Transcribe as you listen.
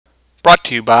Brought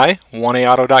to you by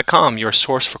 1AAuto.com, your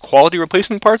source for quality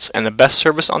replacement parts and the best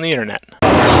service on the internet.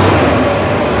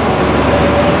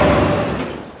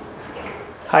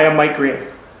 Hi, I'm Mike Green.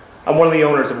 I'm one of the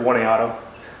owners of 1A Auto.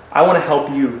 I want to help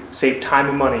you save time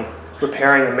and money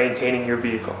repairing and maintaining your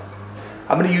vehicle.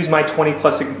 I'm going to use my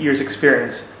 20+ years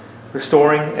experience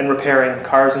restoring and repairing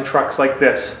cars and trucks like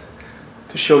this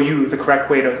to show you the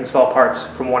correct way to install parts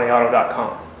from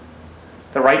 1AAuto.com.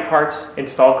 The right parts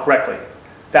installed correctly.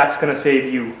 That's going to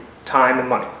save you time and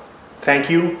money. Thank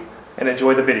you, and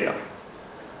enjoy the video.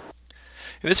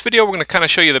 In this video, we're going to kind of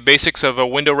show you the basics of a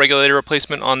window regulator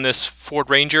replacement on this Ford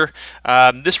Ranger.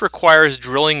 This requires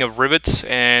drilling of rivets,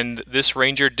 and this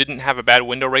Ranger didn't have a bad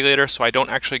window regulator, so I don't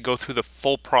actually go through the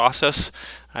full process.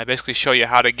 I basically show you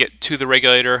how to get to the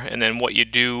regulator and then what you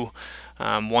do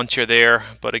once you're there.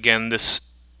 But again, this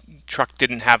truck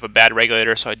didn't have a bad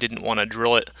regulator, so I didn't want to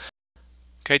drill it.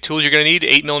 Okay, tools you're going to need: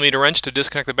 8mm wrench to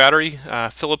disconnect the battery,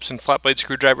 Phillips and flat blade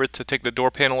screwdriver to take the door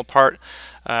panel apart,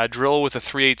 drill with a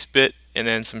 3/8 bit, and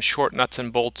then some short nuts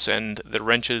and bolts and the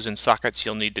wrenches and sockets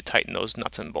you'll need to tighten those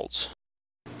nuts and bolts.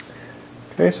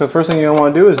 Okay, so first thing you'll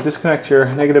want to do is disconnect your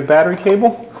negative battery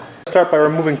cable. Start by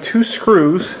removing 2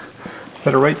 screws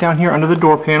that are right down here under the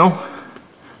door panel.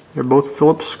 They're both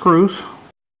Phillips screws.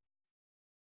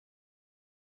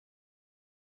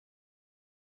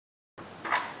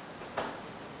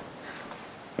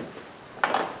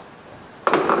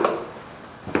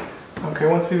 Okay,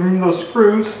 once we remove those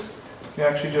screws, you can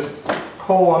actually just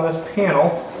pull on this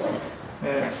panel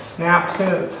and it snaps in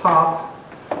at the top.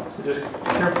 So just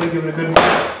carefully give it a good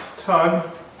tug.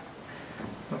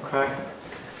 Okay,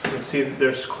 you can see that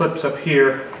there's clips up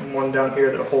here and one down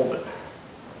here that hold it.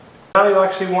 Now you'll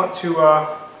actually want to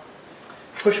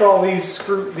push all these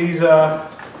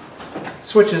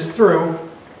switches through.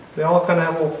 They all kind of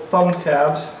have little thumb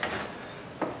tabs.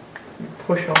 You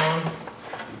push on.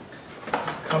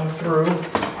 Come through.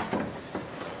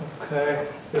 Okay,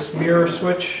 this mirror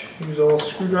switch, use a little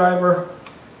screwdriver,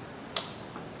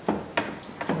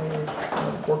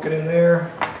 work it in there,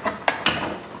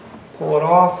 pull it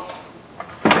off,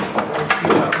 feed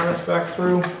that harness back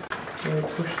through, and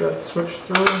push that switch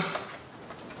through.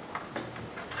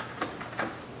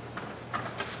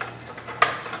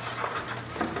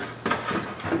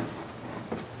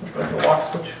 That's the lock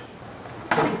switch.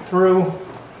 Push it through.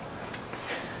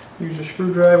 Use your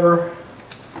screwdriver,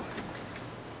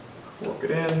 work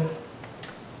it in.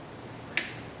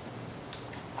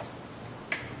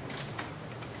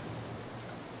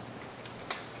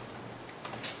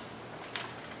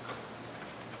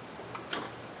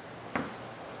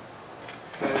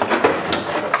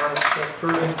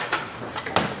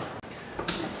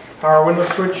 Power window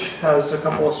switch has a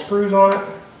couple of screws on it.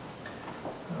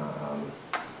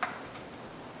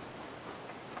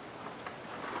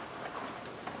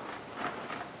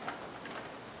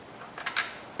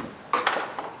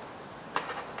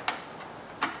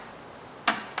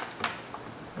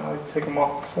 I like to take them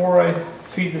off before I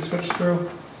feed the switch through.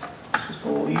 It's just a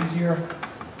little easier.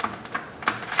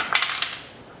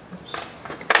 Oops.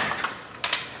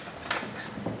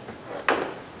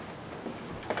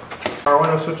 Power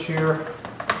window switch here.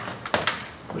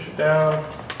 Push it down.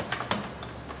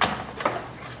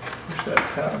 Push that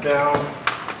tab down.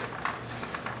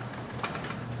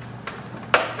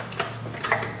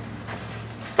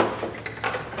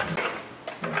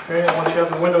 Okay, and once you have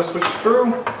the window switch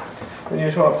through, then you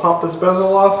just want to pop this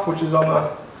bezel off, which is on the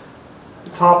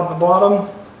top and the bottom.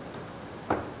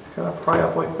 Kind of pry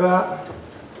up like that.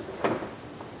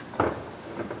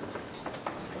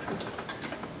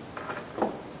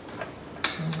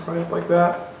 And pry up like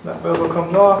that. That bezel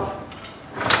comes off.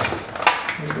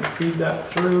 You can feed that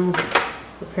through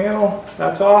the panel.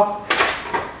 That's off.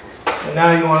 And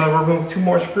now you want to remove 2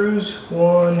 more screws.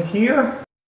 One here.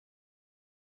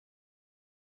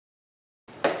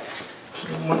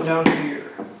 And one down here.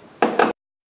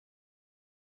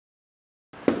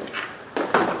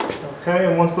 Okay,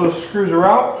 and once those screws are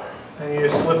out, then you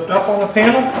just lift up on the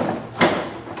panel.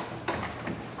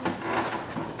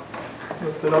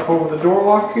 Lift it up over the door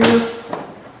lock here.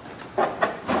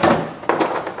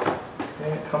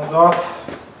 And it comes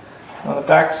off. On the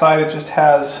back side it just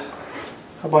has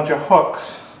a bunch of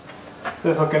hooks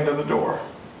that hook into the door.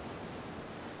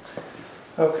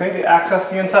 Okay, to access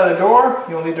the inside of the door,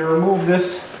 you'll need to remove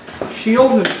this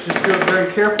shield. Just do it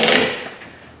very carefully,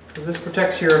 because this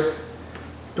protects your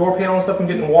door panel and stuff from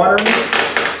getting water in it.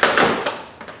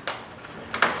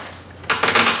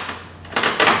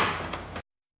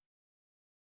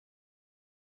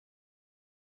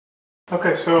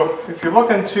 Okay, so if you're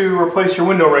looking to replace your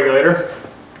window regulator,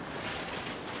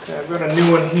 okay, I've got a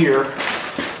new one here.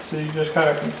 It's so you just kind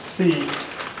of can see.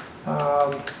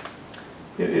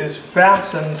 It is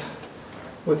fastened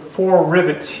with 4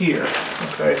 rivets here.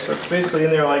 Okay, so it's basically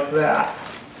in there like that.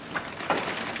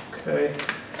 Okay,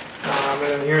 and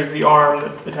then here's the arm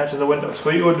that attaches the window. So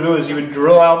what you would do is you would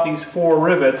drill out these 4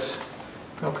 rivets.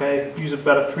 Okay, use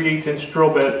about a 3/8 inch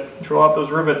drill bit, drill out those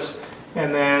rivets,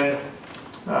 and then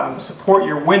support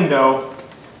your window.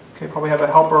 Okay, probably have a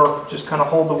helper just kind of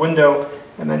hold the window,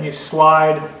 and then you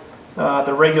slide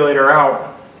the regulator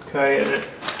out. Okay, and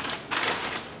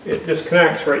it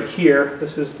disconnects right here.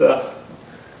 This is the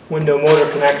window motor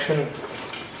connection,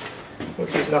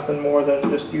 which is nothing more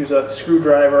than just use a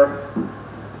screwdriver and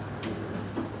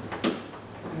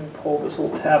pull this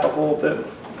little tab up a little bit,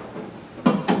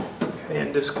 okay,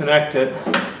 and disconnect it.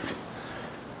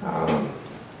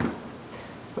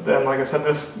 But then, like I said,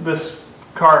 this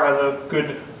car has a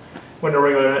good window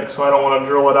regulator in it, so I don't want to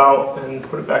drill it out and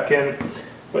put it back in.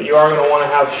 But you are going to want to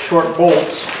have short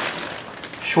bolts,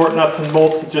 short nuts and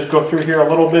bolts that just go through here a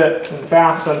little bit and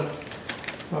fasten.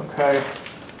 Okay,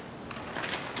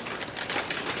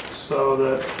 so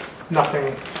that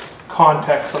nothing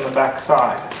contacts on the back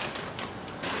side.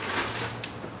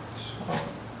 So,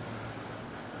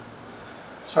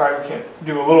 sorry, we can't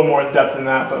do a little more in depth than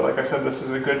that, but like I said, this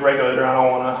is a good regulator. I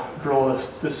don't want to drill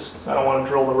this. I don't want to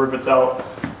drill the rivets out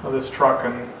of this truck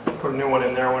and put a new one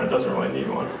in there when it doesn't really need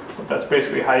one. But that's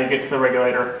basically how you get to the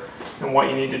regulator and what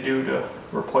you need to do to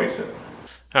replace it.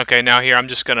 Okay, now here I'm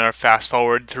just going to fast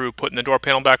forward through putting the door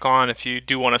panel back on. If you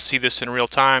do want to see this in real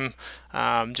time,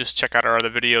 just check out our other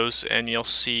videos and you'll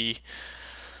see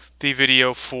the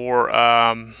video for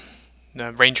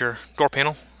the Ranger door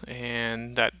panel,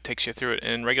 and that takes you through it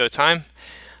in regular time.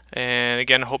 And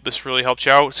again, I hope this really helps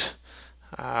you out.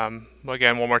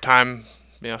 Again, one more time,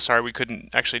 sorry we couldn't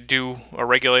actually do a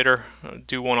regulator,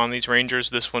 do one on these Rangers.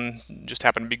 This one just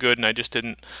happened to be good, and I just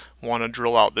didn't want to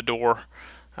drill out the door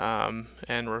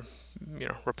and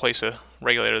replace a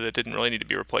regulator that didn't really need to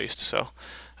be replaced. So,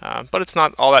 but it's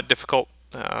not all that difficult,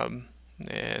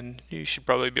 and you should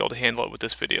probably be able to handle it with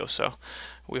this video. So,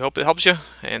 we hope it helps you,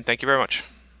 and thank you very much.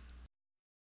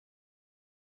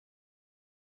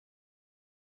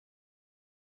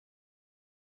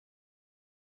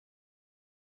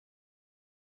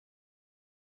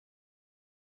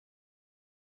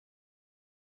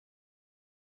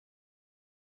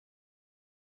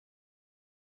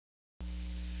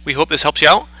 We hope this helps you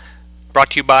out. Brought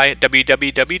to you by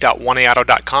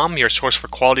www.oneauto.com, your source for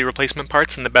quality replacement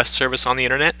parts and the best service on the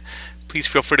internet. Please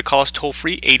feel free to call us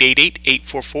toll-free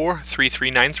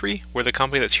 888-844-3393. We're the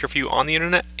company that's here for you on the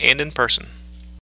internet and in person.